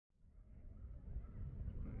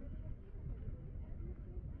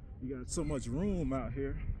You got so much room out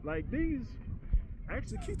here. Like these,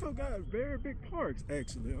 actually Quito got very big parks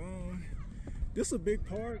actually. This a big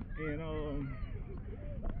park and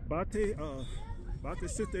Bate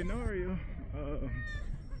Centenario.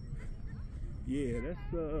 Yeah, that's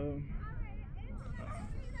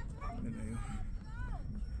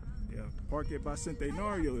yeah, Parque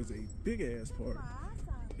Bicentenario is a big ass park.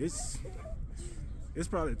 It's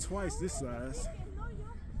probably twice this size.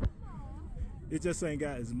 It just ain't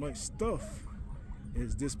got as much stuff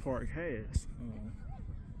as this park has.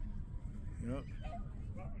 Yep.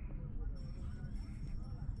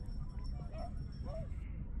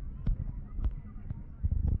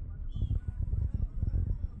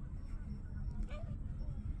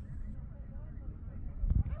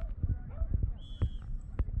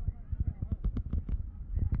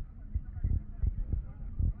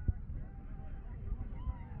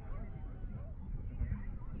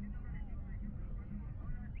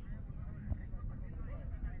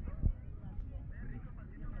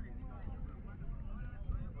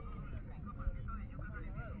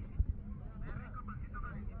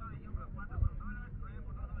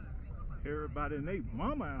 Everybody and they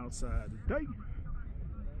mama outside today.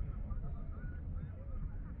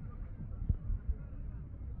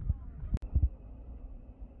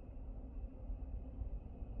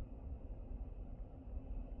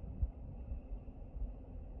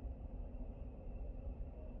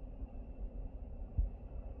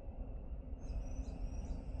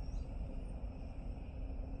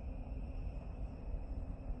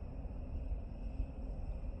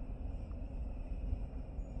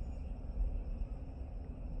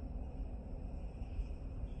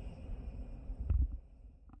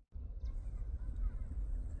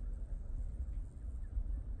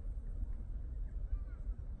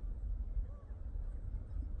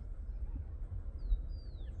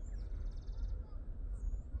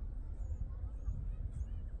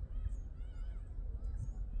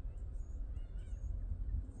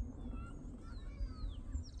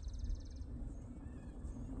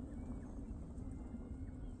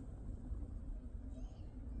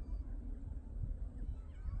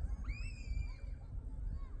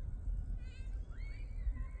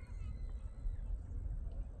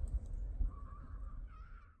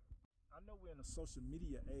 I know we're in a social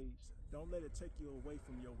media age. Don't let it take you away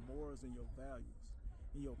from your morals and your values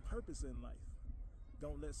and your purpose in life.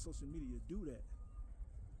 Don't let social media do that.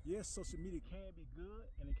 Yes, social media can be good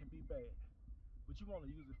and it can be bad, but you want to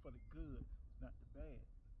use it for the good, not the bad.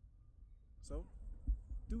 So,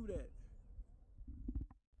 do that.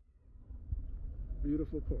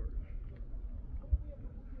 Beautiful park.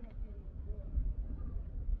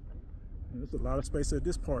 And there's a lot of space at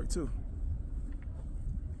this park too.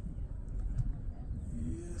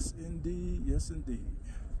 Yes, indeed. Yes, indeed.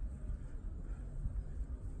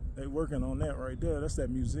 They working on that right there. That's that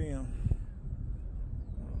museum.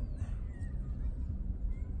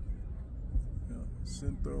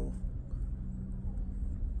 Centro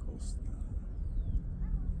Costa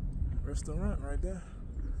restaurant right there.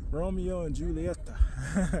 Romeo and Julieta.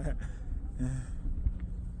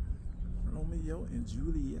 Romeo and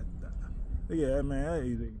Julieta. Look at that, man. That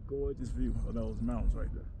is a gorgeous view of those mountains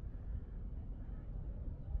right there.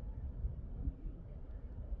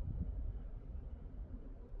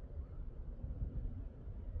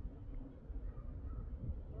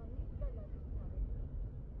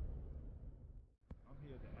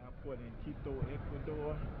 In Quito,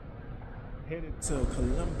 Ecuador, headed to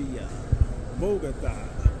Colombia, Bogota,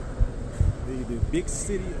 the big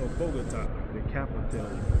city of Bogota, the capital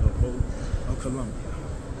of Colombia.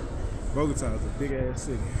 Bogota is a big ass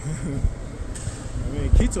city. I mean,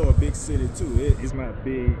 Quito a big city too. It's not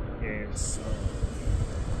big as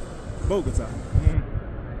Bogota.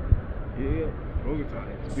 Yeah, Bogota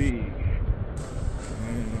is big,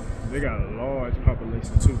 and they got a large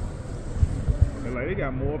population too. Like they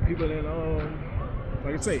got more people than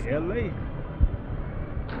like I say, LA.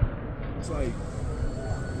 It's like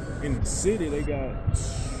in the city they got I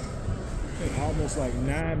think almost like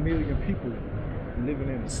 9 million people living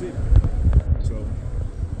in the city. So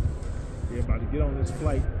yeah, about to get on this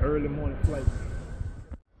flight, early morning flight.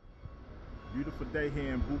 Beautiful day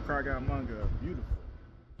here in Bucaramanga. Beautiful.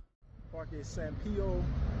 Parque San Pio,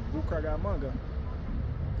 Bucaramanga.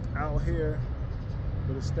 Out here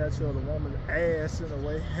with a statue of the woman's ass in a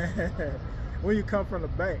way. When you come from the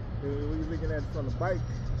back, when you're looking at it from the bike.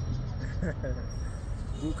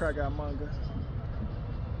 Bucaramanga.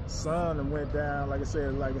 Sun went down, like I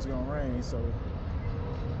said, like it's gonna rain, so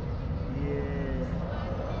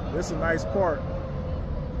yeah. This is a nice park.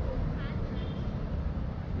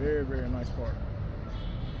 Very, very nice park.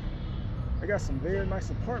 I got some very nice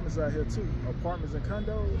apartments out here too. Apartments and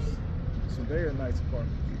condos. Some very nice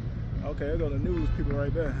apartments. Okay, there go the news people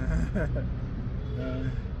right there.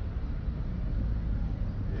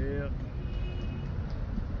 Yeah.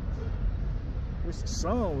 Wish the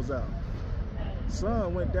sun was out.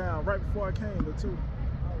 Sun went down right before I came though too.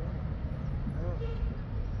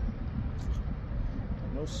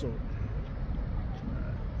 No sort.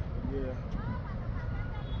 Yeah.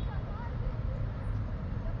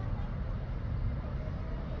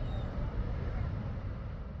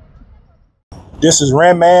 This is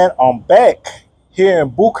Man. I'm back here in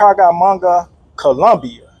Bucaramanga,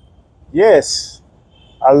 Colombia. Yes,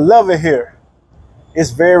 I love it here. It's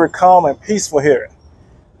very calm and peaceful here.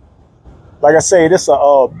 Like I say, this is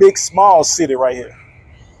a big, small city right here.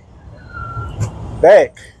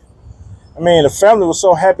 Back. I mean, the family was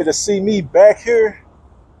so happy to see me back here.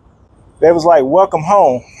 They was like, welcome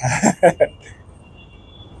home.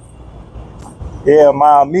 Yeah,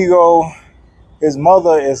 my amigo, his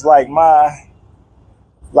mother is like my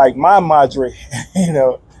madre. You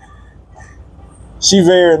know, she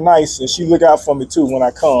very nice and she look out for me too when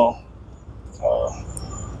I come.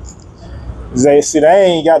 They see they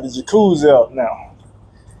ain't got the jacuzzi up now.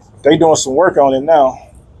 They doing some work on it now.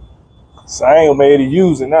 So I ain't gonna be able to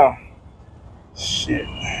use it now. Shit.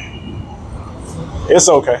 It's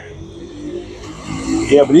okay.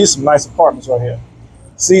 Yeah, but these some nice apartments right here.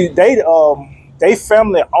 See, they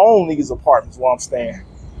family own these apartments where I'm staying.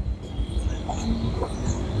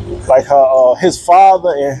 Like his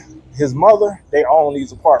father and his mother, they own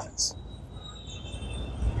these apartments.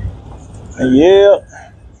 And yeah,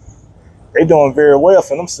 they doing very well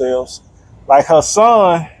for themselves. Like her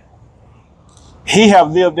son, he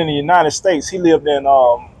have lived in the United States. He lived in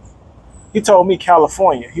he told me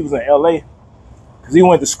California. He was in LA. Cause he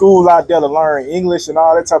went to school out there to learn English and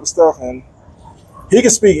all that type of stuff, and he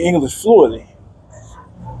can speak English fluently.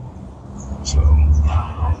 So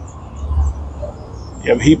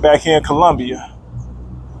yeah, but he back here in Colombia,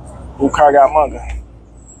 Bucaramanga.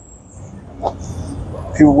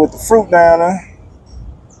 People with the fruit down there.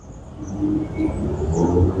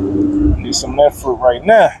 Need some of that fruit right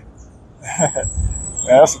now. Man,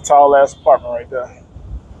 that's a tall ass apartment right there.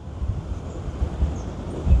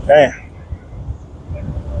 Damn.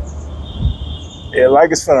 Yeah,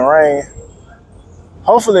 like it's finna rain.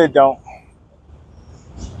 Hopefully it don't.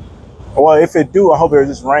 Well, if it do, I hope it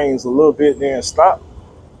just rains a little bit, then stop.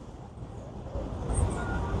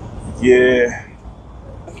 Yeah.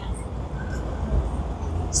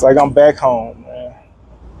 It's like I'm back home, man.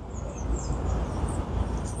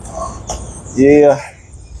 Yeah.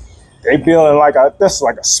 They building that's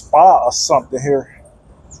like a spa or something here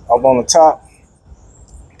up on the top.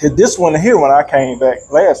 Cause this one here when I came back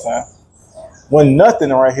last time, wasn't nothing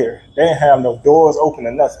right here. They didn't have no doors open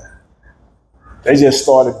or nothing. They just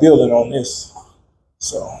started building on this.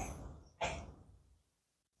 So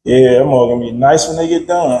yeah, them all gonna be nice when they get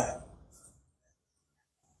done.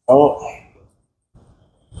 Oh,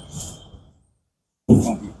 it's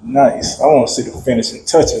gonna be nice. I want to see the finishing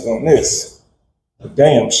touches on this. The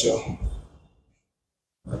damn show.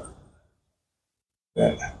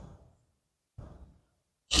 That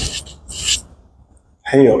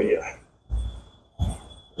hell yeah.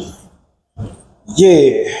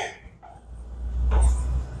 Yeah.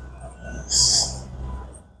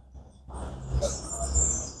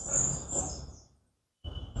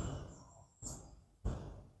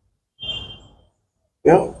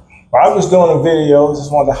 Yep. I was doing a video,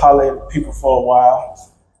 just wanted to holler at people for a while.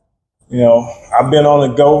 You know, I've been on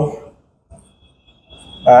the go.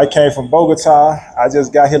 I came from Bogota. I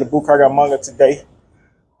just got here to Bucaramanga today,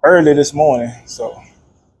 early this morning. So,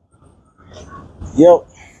 yep.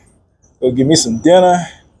 Go give me some dinner,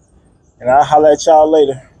 and I'll holler at y'all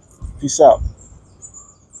later. Peace out.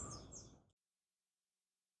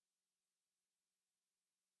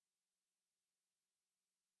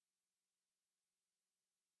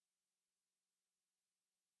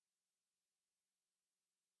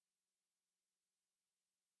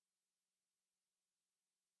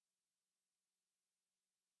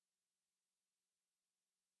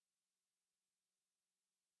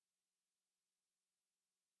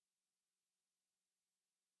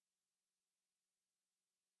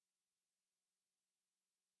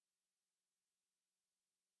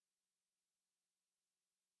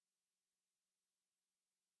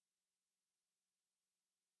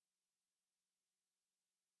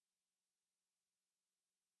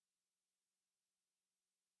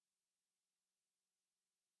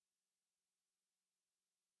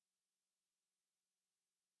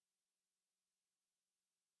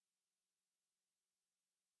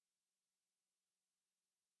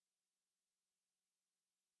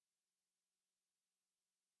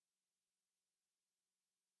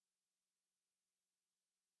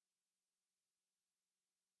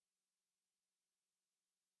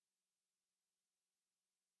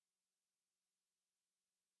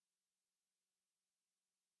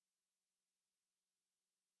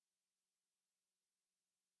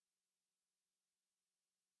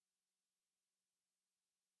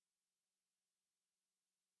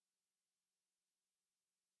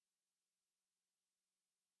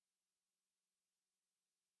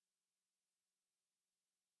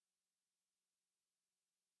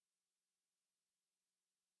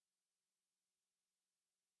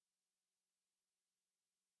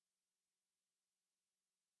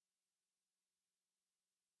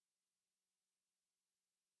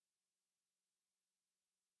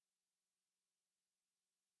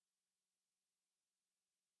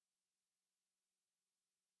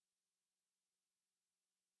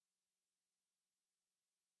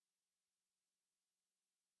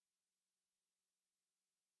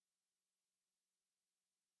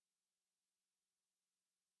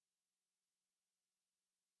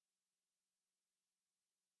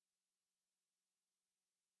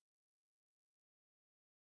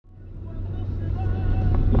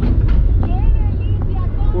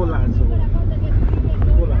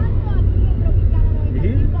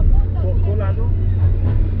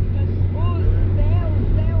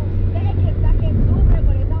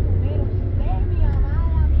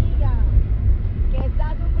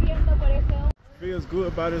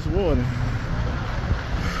 up by this water.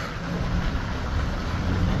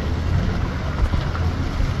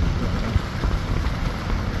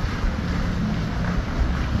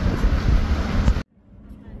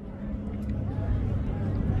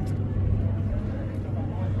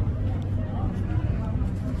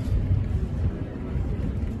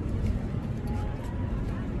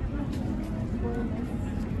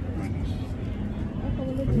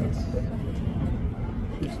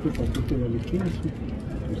 Este paquete vale 15,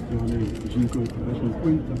 este vale 5 que trae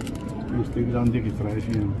 50, y este grande que trae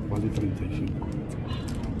 100 vale 35.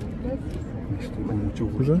 Este con mucho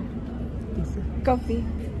gusto. Coffee.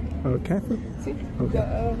 Coffee? Sí. Okay.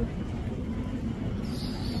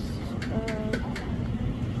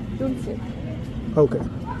 Dulce. Okay.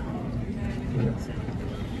 Yes.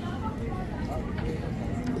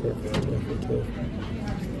 Careful.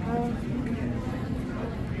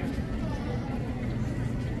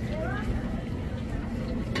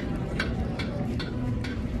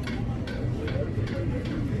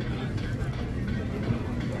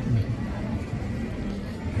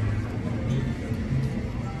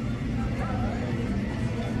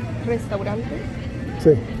 Restaurante.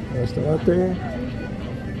 Sí, restaurante.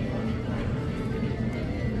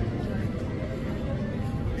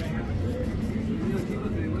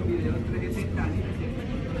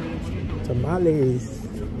 Tamales.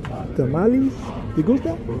 Tamales? ¿Te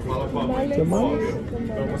gusta? Tamales.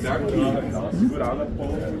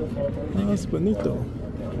 Ah, es bonito.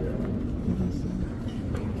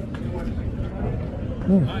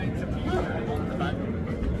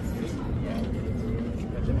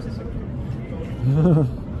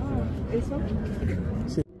 ¿Eso?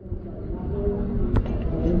 Sí.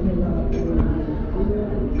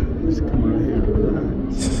 Let's come out here and relax.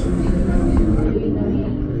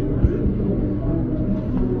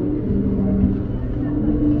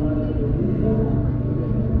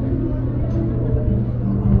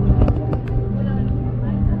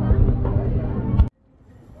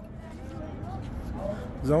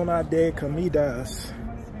 Zona de comidas.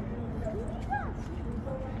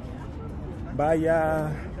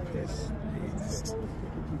 Vaya. There's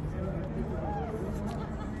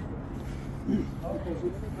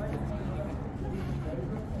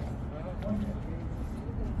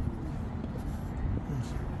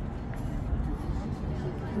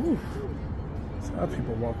a lot of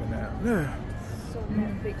people walking out. Yeah.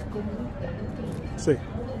 Sí.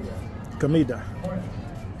 Comida.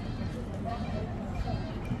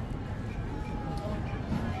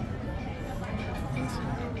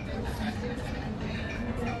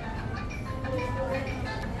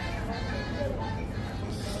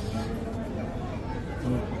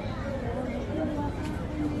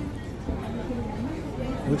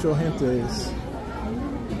 Mucha gente es.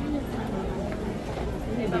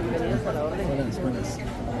 Buenas.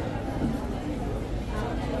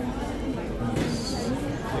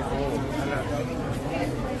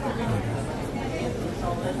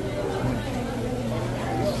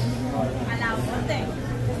 A la orden.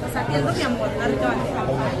 Sabiendo mi amor,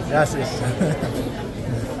 Gracias.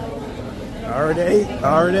 Already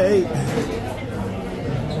ate.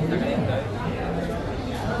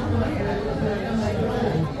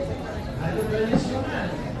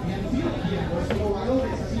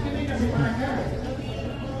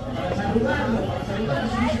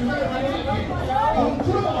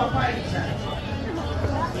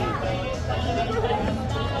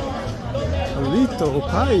 Lito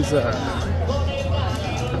Paisa.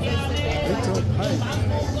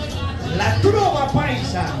 La trova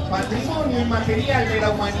paisa, patrimonio inmaterial de la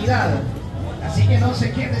humanidad. Así que no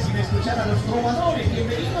se quede sin escuchar a los trovadores.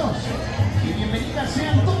 Bienvenidos y bienvenidas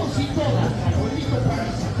sean todos y todas al pueblito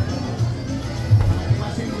paisa.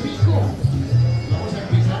 Además, en rico, vamos a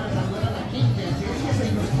empezar a saludar a la gente. Así que se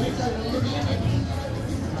nos cuenta de dónde vienen.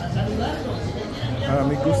 Para saludarlos.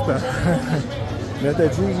 Me gusta.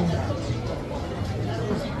 Medellín.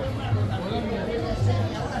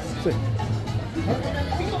 Sí.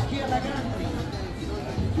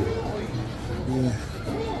 Yeah.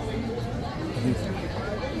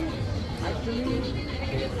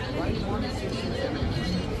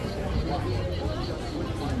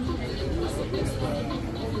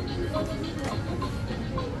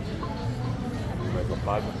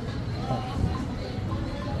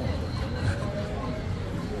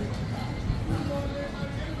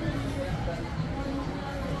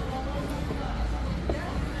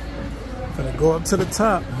 Gonna go up to the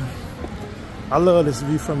top. I love this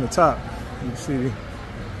view from the top. You see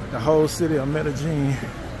the whole city of Medellin.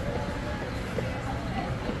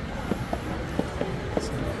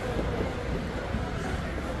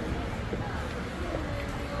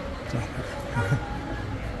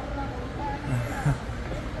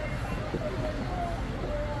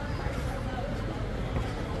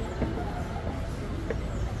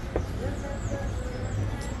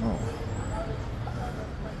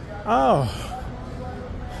 Oh.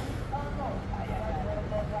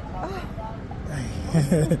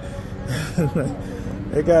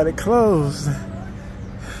 They got it closed.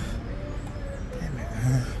 Damn it.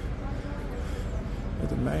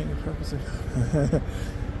 That's the main purpose of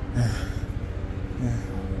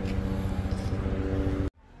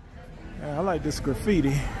Yeah, I like this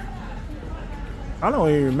graffiti. I don't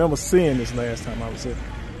even remember seeing this last time I was at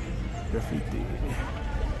graffiti.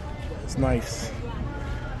 It's nice.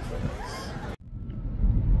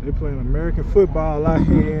 They're playing American football out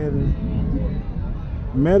here in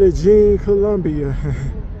Medellin, Colombia.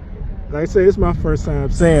 Like I say, it's my first time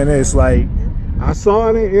saying this. Like, I saw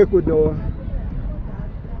it in Ecuador.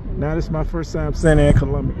 Now this is my first time saying it in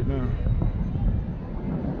Colombia now.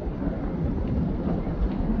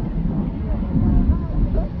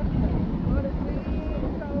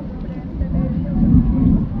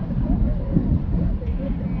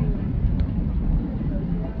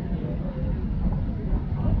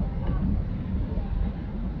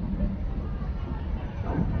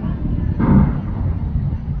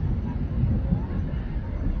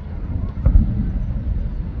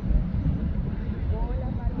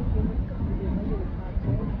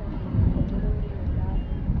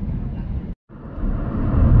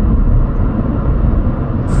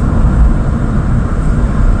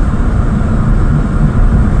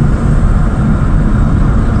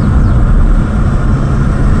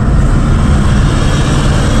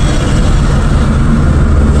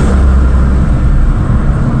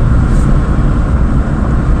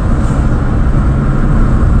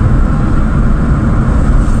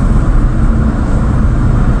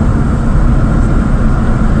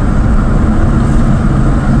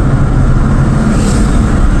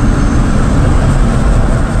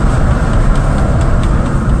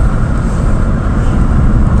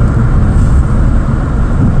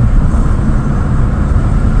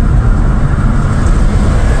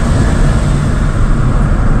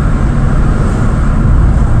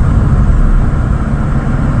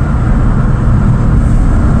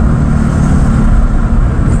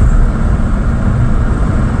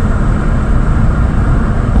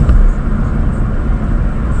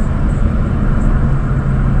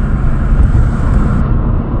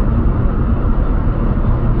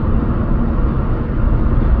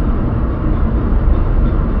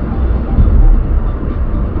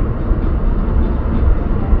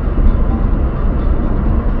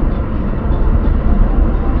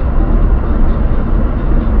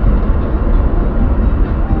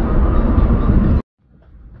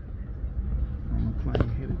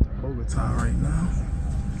 Right now.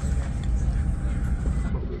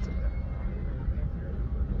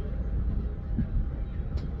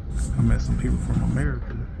 I met some people from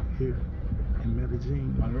America here in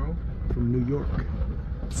Medellin. From New York.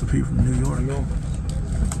 Some people from New York.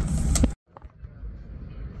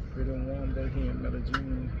 Pretty warm day here in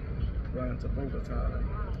Medellin. Flying to Bogota.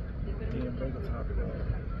 Here in Bogota for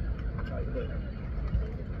like what?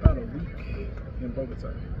 About a week in Bogota.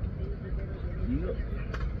 Yep.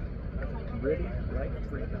 Ready like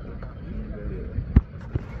free.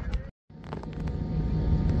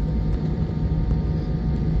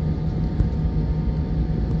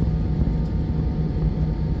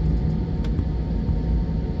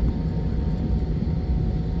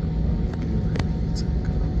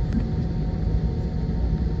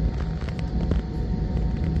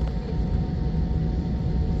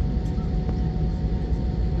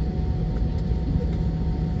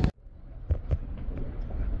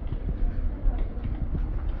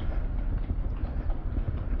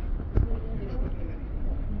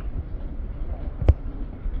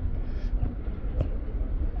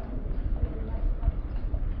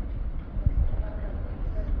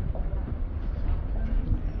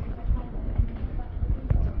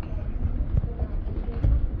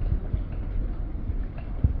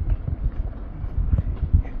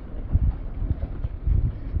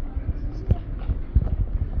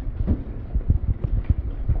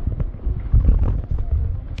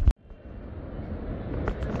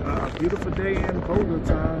 Beautiful day in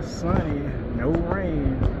Bogota, sunny, no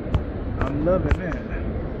rain. I'm loving that.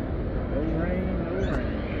 No rain, no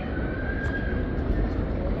rain.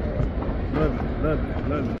 Love it, love it,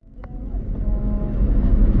 love it.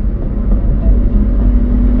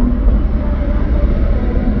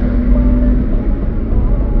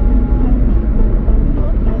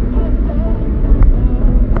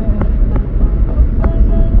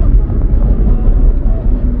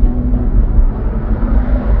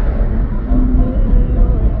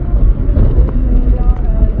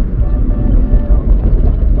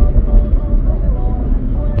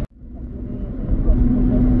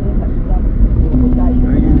 How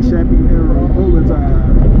you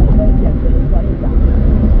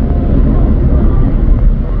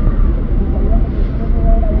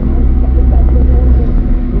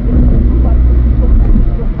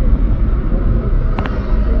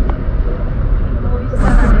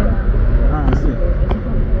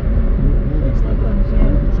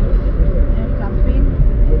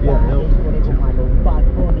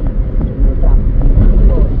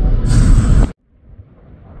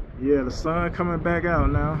Yeah, the sun coming back out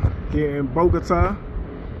now here in Bogota.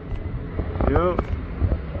 Yep.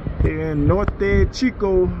 Here in Norte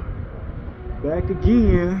Chico. Back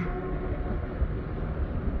again.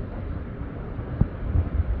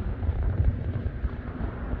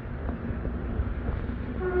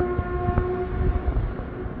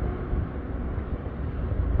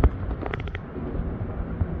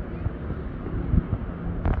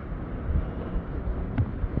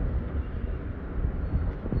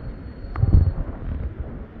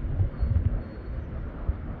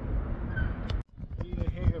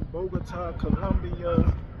 Bogota,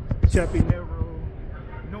 Colombia, Chapinero,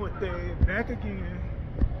 Norte, back again.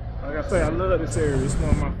 Like I say, I love this area. It's one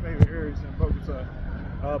of my favorite areas in Bogota,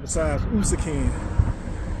 besides Usaquén,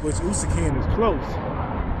 which Usaquén is close.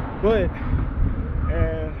 But,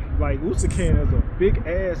 and like Usaquén is a big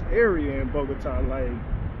ass area in Bogota. Like,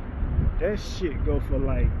 that shit go for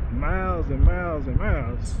like miles and miles and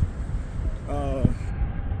miles.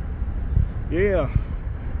 Yeah.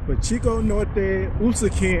 But Chico, Norte,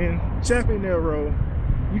 Usaquén, Chapinero,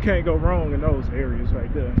 you can't go wrong in those areas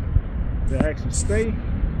right there. To actually stay,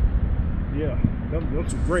 yeah, them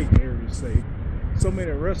some great areas to stay. So many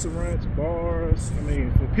restaurants, bars. I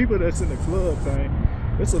mean, for people that's in the club thing,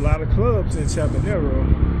 there's a lot of clubs in Chapinero.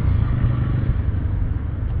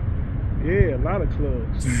 Yeah, a lot of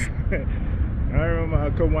clubs. I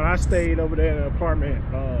remember when I stayed over there in an apartment,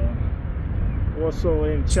 also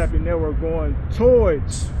in Chapinero going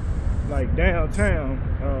towards like downtown,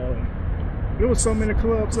 there was so many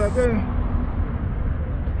clubs out there.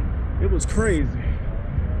 It was crazy.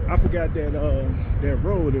 I forgot that that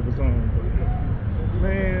road it was on, but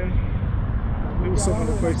man, there was so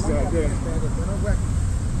many places out there.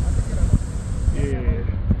 Yeah.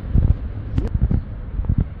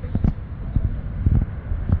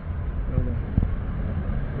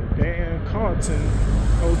 The Dan Carlton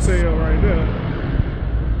Hotel right there.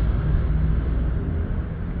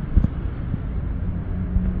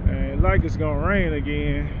 Like it's gonna rain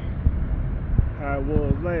again, how it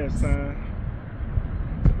was last time.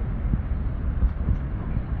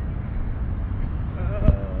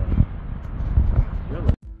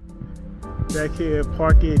 Back here at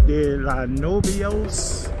Parque de la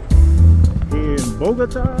Novios here in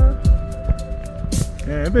Bogota.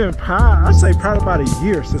 And it's been I say probably about a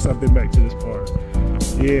year since I've been back to this park.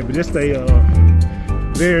 Yeah, but just a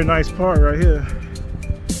very nice park right here.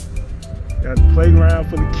 Got the playground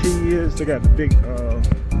for the kids. They got the big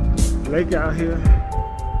lake out here.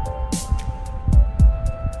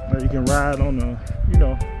 Now you can ride on the,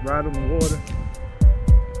 ride on the water.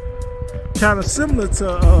 Kind of similar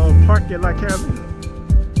to Parque La Cabina.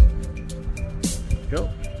 Yep.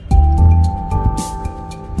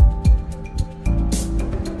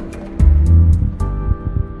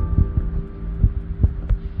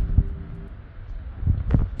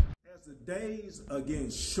 As the days are getting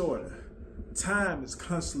shorter, time is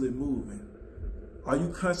constantly moving. Are you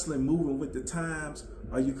constantly moving with the times?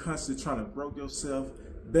 Are you constantly trying to grow yourself,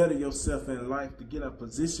 better yourself in life to get in a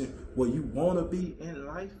position where you want to be in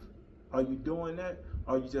life? Are you doing that?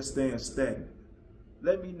 Or are you just staying stagnant?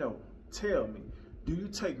 Let me know. Tell me. Do you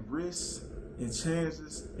take risks and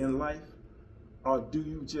chances in life? Or do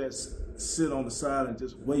you just sit on the side and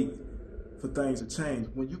just wait for things to change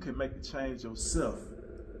when you can make the change yourself?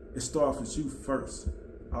 It starts with you first.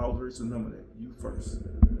 Always remember that, you first.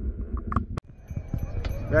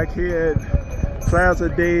 Back here at Plaza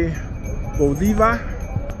de Bolívar.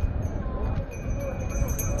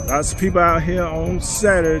 Lots of people out here on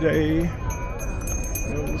Saturday.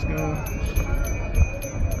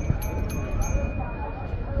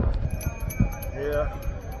 Yeah,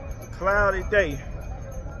 cloudy day.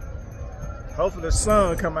 Hopefully the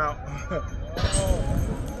sun come out.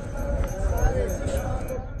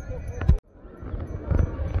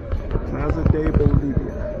 Plaza de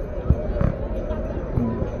Bolivia.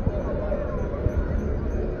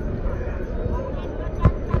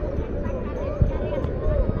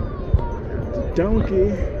 The donkey.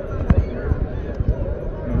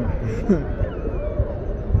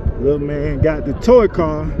 Little man got the toy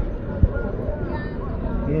car.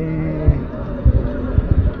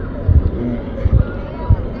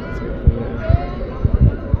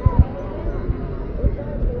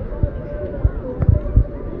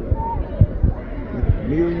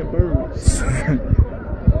 Million birds.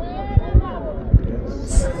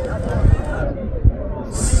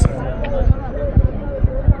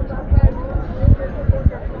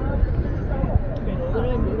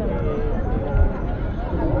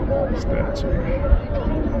 Statue.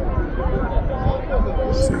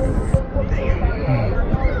 Damn.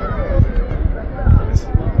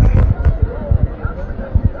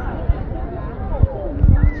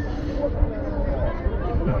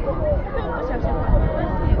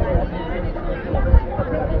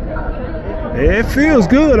 Feels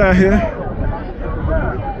good out here.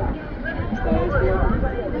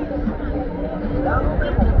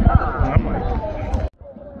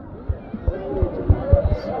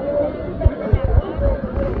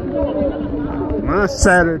 My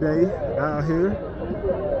Saturday out here,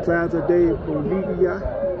 Plaza de Bolivia.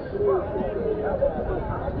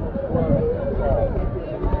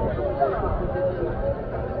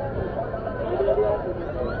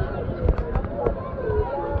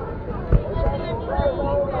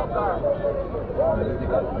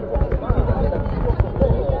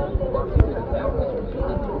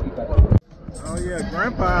 Oh yeah,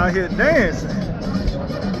 Grandpa out here dancing.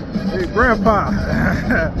 Hey, Grandpa.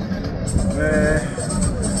 Man,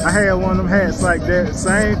 I had one of them hats like that,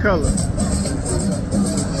 same color.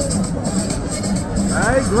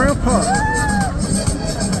 Hey, Grandpa.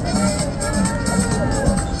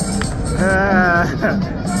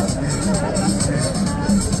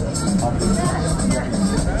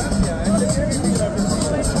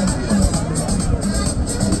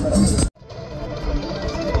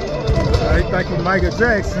 I think of Michael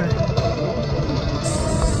Jackson.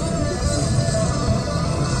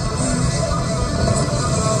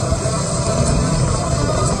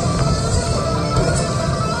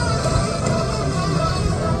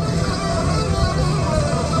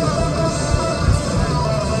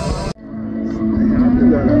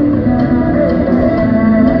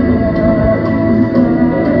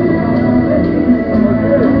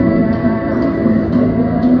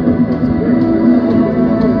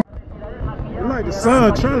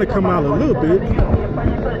 Sun trying to come out a little bit.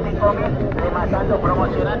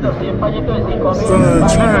 Sun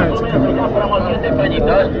trying to come out.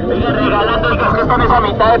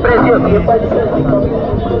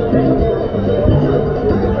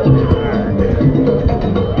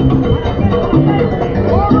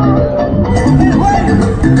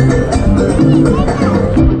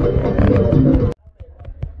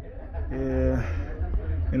 Yeah,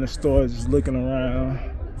 in the store just looking around.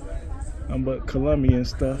 But Colombian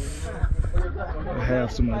stuff. I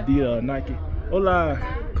have some Adidas, Nike. Hola,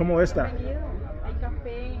 ¿cómo está?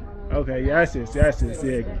 Okay, gracias, gracias.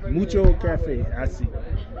 Yeah, mucho café, así,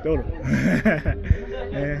 todo.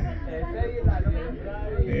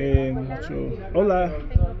 Mucho. Hola.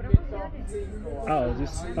 Oh,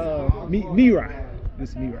 just Mira.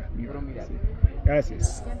 This Mira. Sí.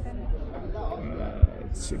 Gracias.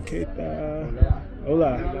 Chiqueta.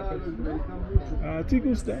 Hola. ¿Te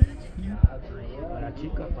gusta? Para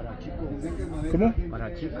chica, para chico. ¿Cómo?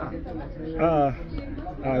 Para chica.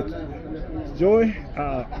 Joy,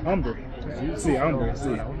 hombre. Sí, hombre, sí.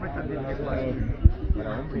 Para hombre también es para hombre.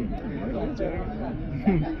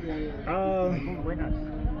 Son buenas.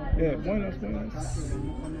 Buenas.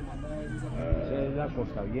 Esa es la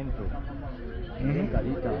costaviento.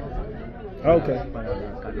 Carita. Ok. Para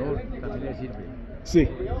el calor también le sirve. Sí.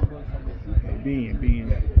 Bien.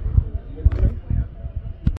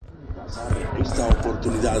 Esta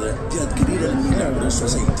oportunidad de adquirir el milagroso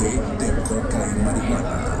aceite de coca y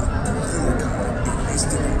marihuana en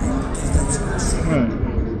este momento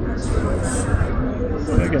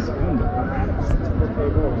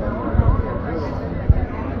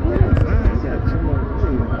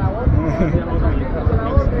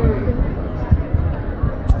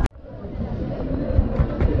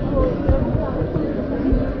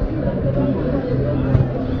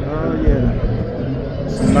Oh yeah,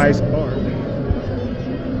 some nice art.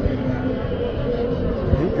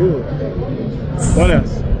 Good. What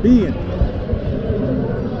else? Bien.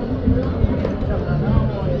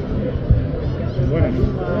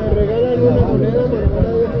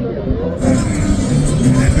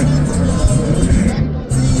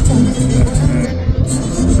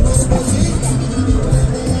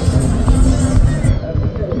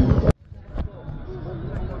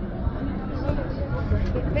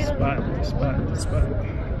 Spot.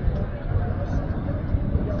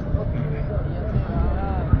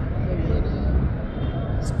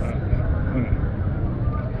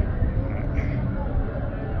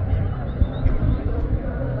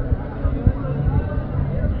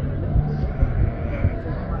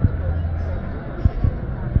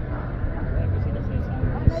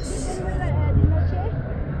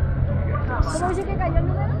 ¿Cómo dice que cayó el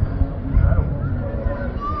número?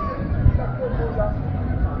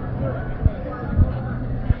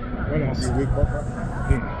 Bueno, sí,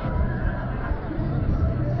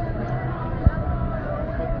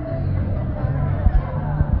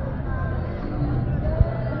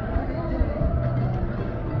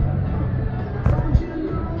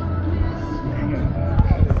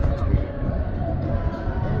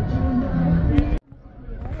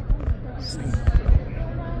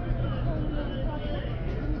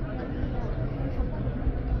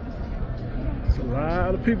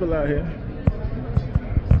 lot of people out here.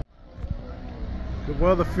 The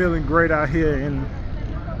weather feeling great out here in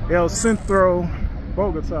El Centro,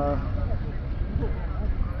 Bogota.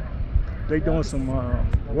 They doing some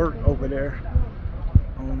work over there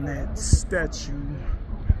on that statue.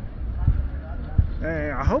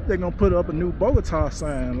 And I hope they're gonna put up a new Bogota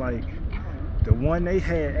sign like the one they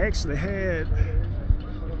actually had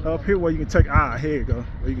up here where you can take, here you go,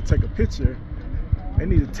 where you can take a picture. They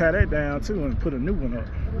need to tie that down too and put a new one up.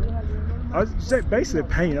 I just basically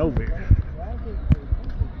paint over it.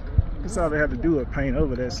 That's all they have to do is paint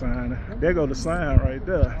over that sign. There go the sign right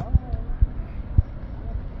there.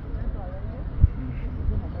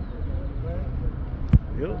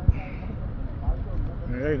 Yep.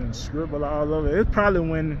 They done scribble all over. It's probably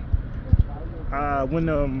when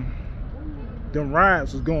them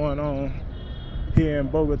riots was going on here in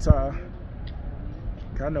Bogota.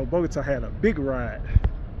 I know Bogota had a big riot.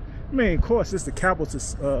 I mean, of course, it's the capital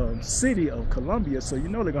city of Colombia, so you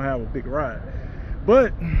know they're gonna have a big riot.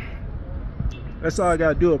 But that's all I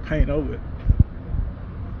gotta do is paint over it.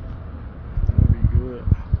 That'll be good.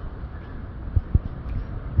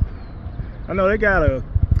 I know they got a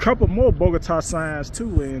couple more Bogota signs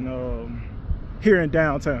too in here in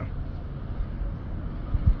downtown.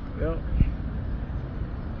 Yep.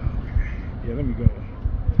 Okay. Yeah, let me go.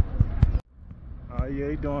 Yeah,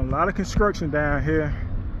 they doing a lot of construction down here,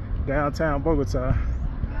 downtown Bogota.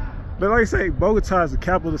 But like I say, Bogota is the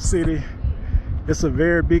capital city. It's a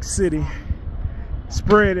very big city.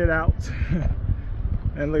 Spread it out.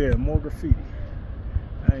 And look at it, more graffiti.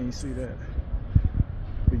 I didn't see that.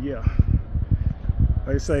 But yeah,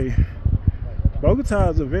 like I say,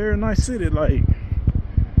 Bogota is a very nice city. Like,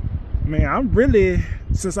 man, I'm really,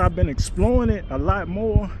 since I've been exploring it a lot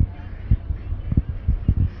more,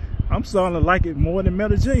 I'm starting to like it more than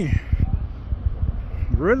Medellin.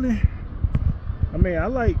 Really? I mean, I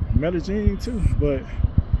like Medellin too, but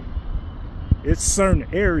it's certain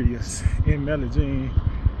areas in Medellin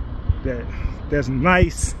that's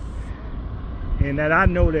nice and that I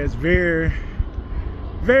know that's very,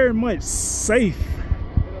 very much safe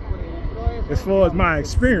as far as my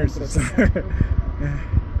experiences.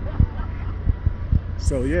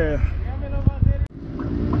 So yeah.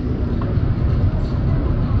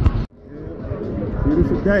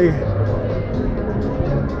 Beautiful day.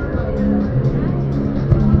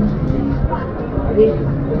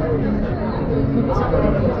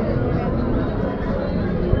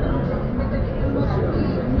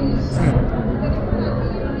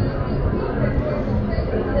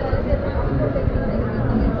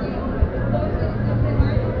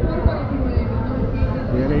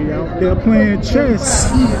 Yeah, they out there playing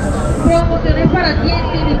chess. Promociones para ti en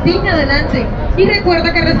Filipín, adelante. Y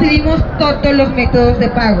recuerda que recibimos todos los métodos de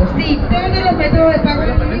pago. Sí, todos los métodos de pago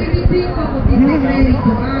en Filipín, como tiene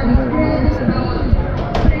crédito,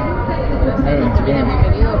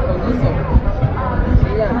 bienvenido con gusto.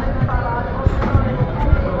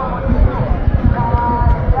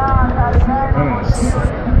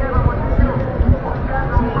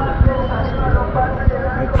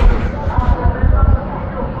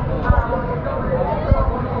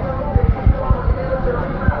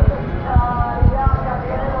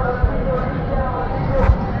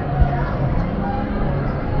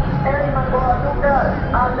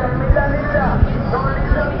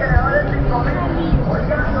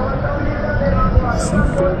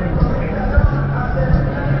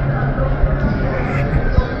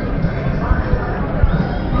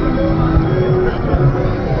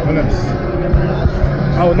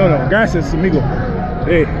 Oh no, gracias amigo.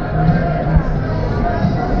 Hey.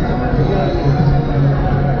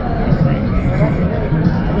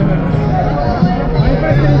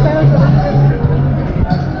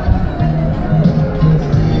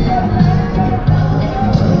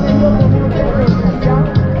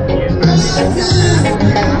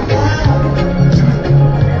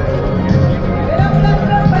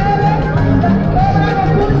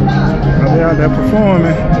 They're out there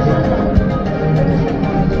performing.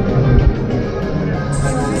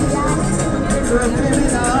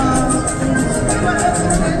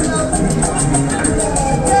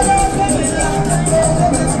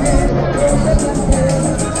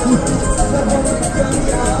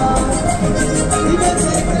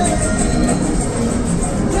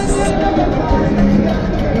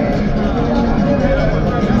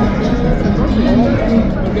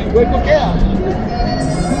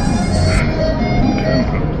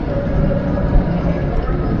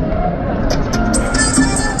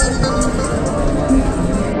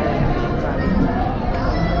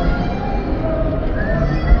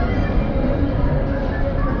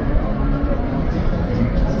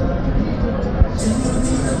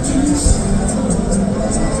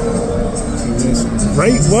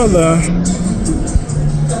 Great weather.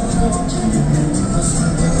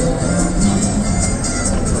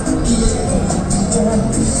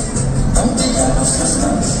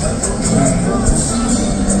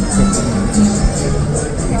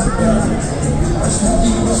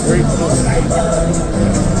 Great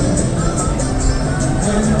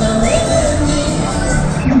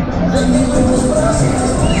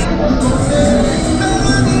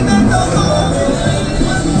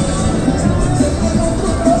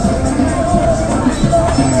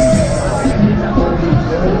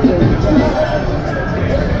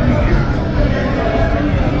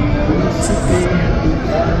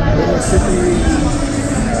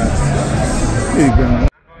There you go.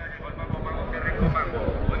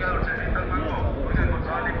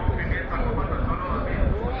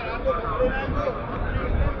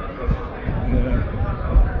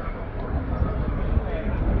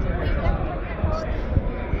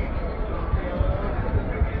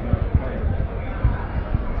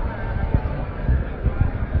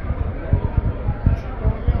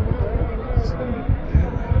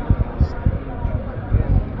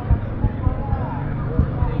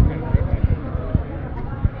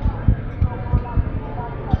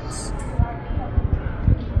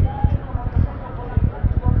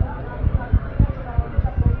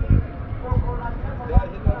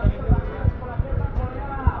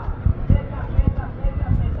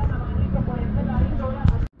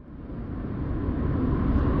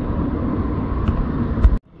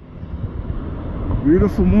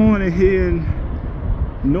 Beautiful morning here in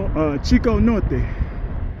Chico Norte. Yeah.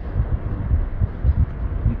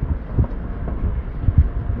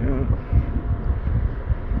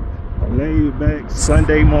 Laid back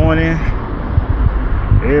Sunday morning.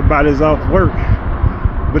 Everybody's off work.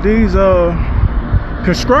 But these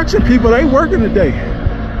construction people, they working today.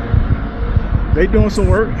 They doing some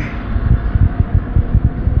work.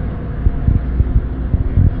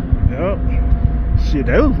 Yep. Shit,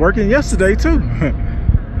 they was working yesterday too.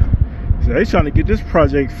 So they trying to get this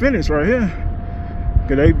project finished right here.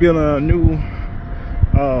 Cause they building a new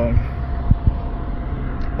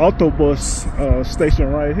autobus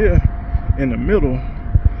station right here in the middle.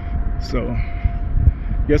 So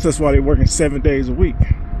guess that's why they're working 7 days a week.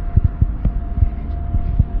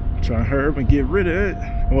 Trying to hurry up and get rid of it,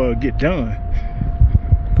 or get done.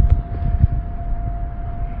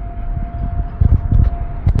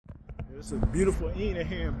 It's a beautiful evening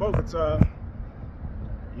here in Bogota.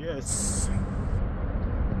 Yes,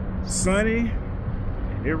 sunny.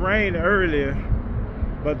 It rained earlier,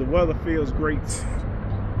 but the weather feels great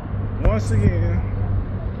once again.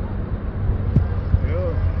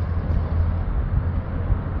 Yeah.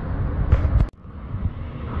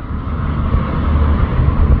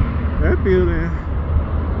 That building,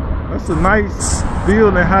 that's a nice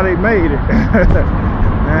building, how they made it.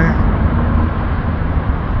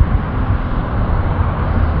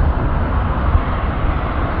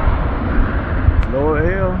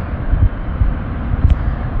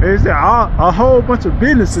 There's a whole bunch of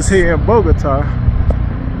businesses here in Bogota.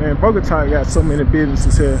 Man, Bogota got so many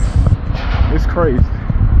businesses here. It's crazy.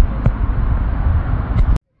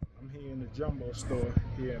 I'm here in the jumbo store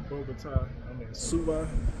here in Bogota. I'm in Suba,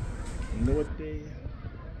 Norte.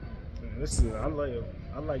 Man, this is I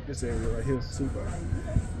like this area right here, Suba.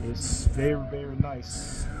 It's very, very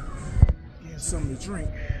nice. Get something to drink.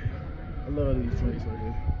 I love these drinks right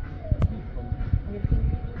here. Yeah,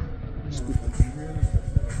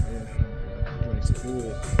 drinks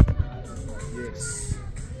good. Yes.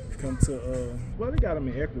 Come to well, they got them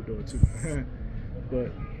in Ecuador too.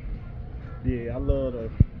 But yeah, I love the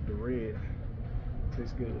red.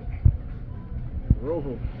 Tastes good.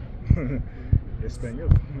 Rojo. Espanol.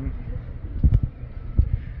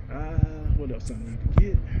 What else I need to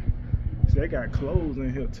get? See, they got clothes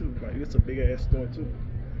in here too. Like, it's a big ass store too.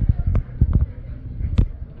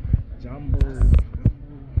 Jumbo.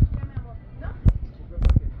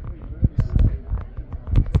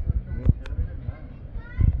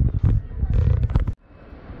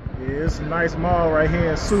 Yeah, it's a nice mall right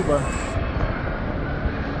here in Suba.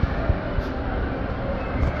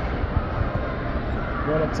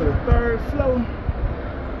 Going up to the 3rd floor.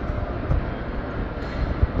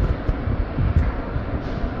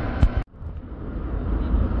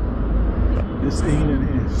 This evening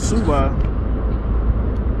in Suba.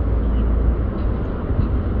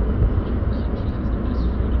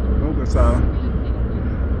 Bogota.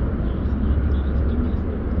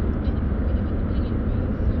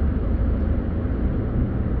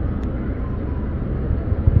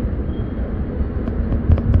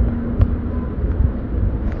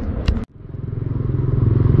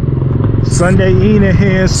 Sunday evening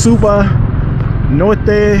here in Suba,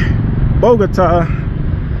 Norte Bogota.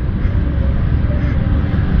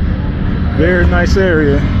 Very nice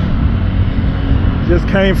area. Just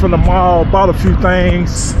came from the mall, bought a few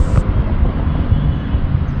things.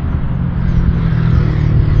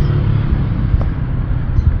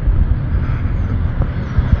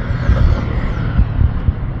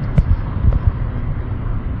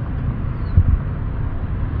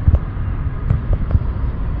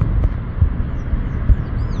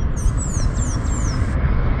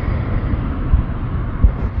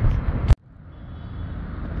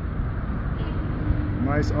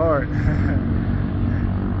 Nice art.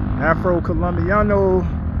 Afro Colombiano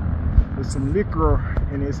with some liquor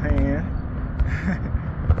in his hand.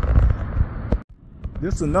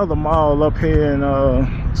 This is another mall up here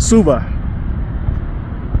in Suba.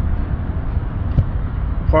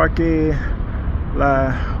 Parque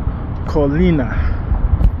La Colina.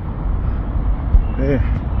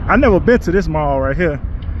 Yeah. I never been to this mall right here.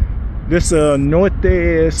 This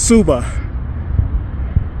Norte Suba.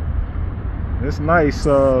 It's nice.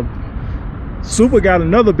 Suba got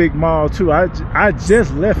another big mall too. I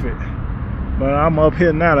just left it, but I'm up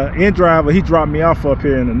here now. The end driver, he dropped me off up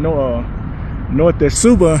here in the Norte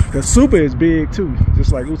Suba, because Suba is big too,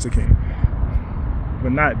 just like Usaquén,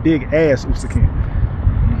 but not big ass Usaquén.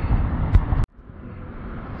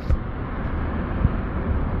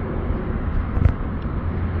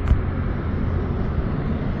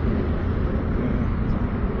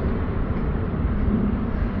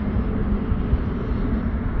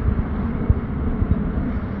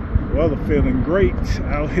 Weather feeling great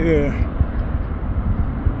out here.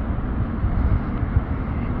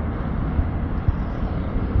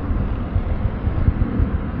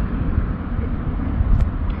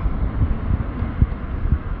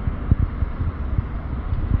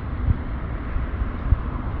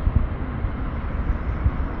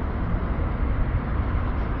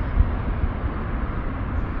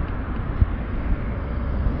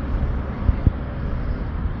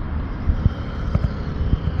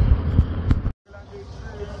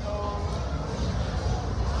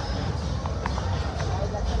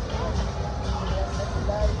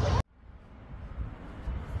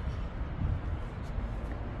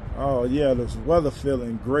 Oh yeah, this weather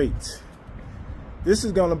feeling great. This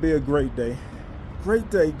is gonna be a great day. Great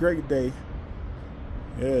day, great day.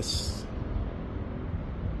 Yes.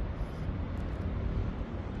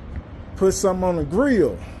 Put something on the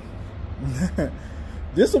grill.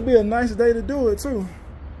 This will be a nice day to do it too.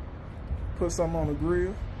 Put something on the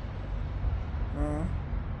grill.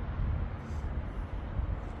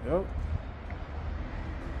 Yep.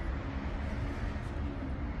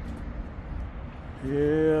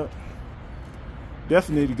 Yeah,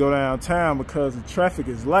 definitely need to go downtown because the traffic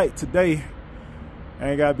is light today. I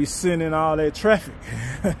ain't gotta be sitting in all that traffic.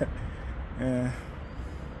 Yeah.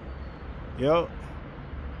 Yep.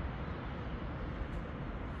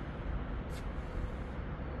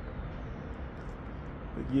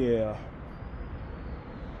 But yeah.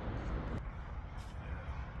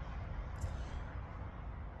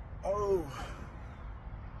 Oh.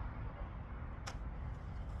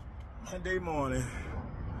 Monday morning.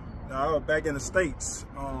 Now I was back in the States.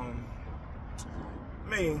 I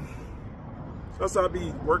mean, plus I'll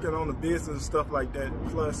be working on the business and stuff like that,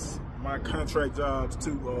 plus my contract jobs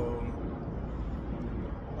too.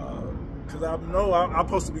 Cause I know I'm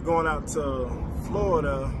supposed to be going out to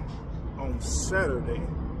Florida on Saturday.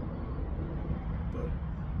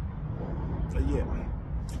 But yeah,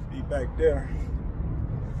 be back there.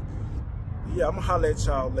 Yeah, I'm gonna holler at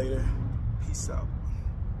y'all later. Peace out.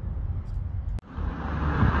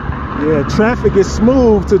 Yeah, traffic is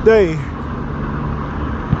smooth today.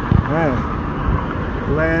 Man,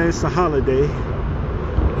 glad it's a holiday.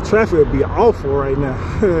 The traffic would be awful right now.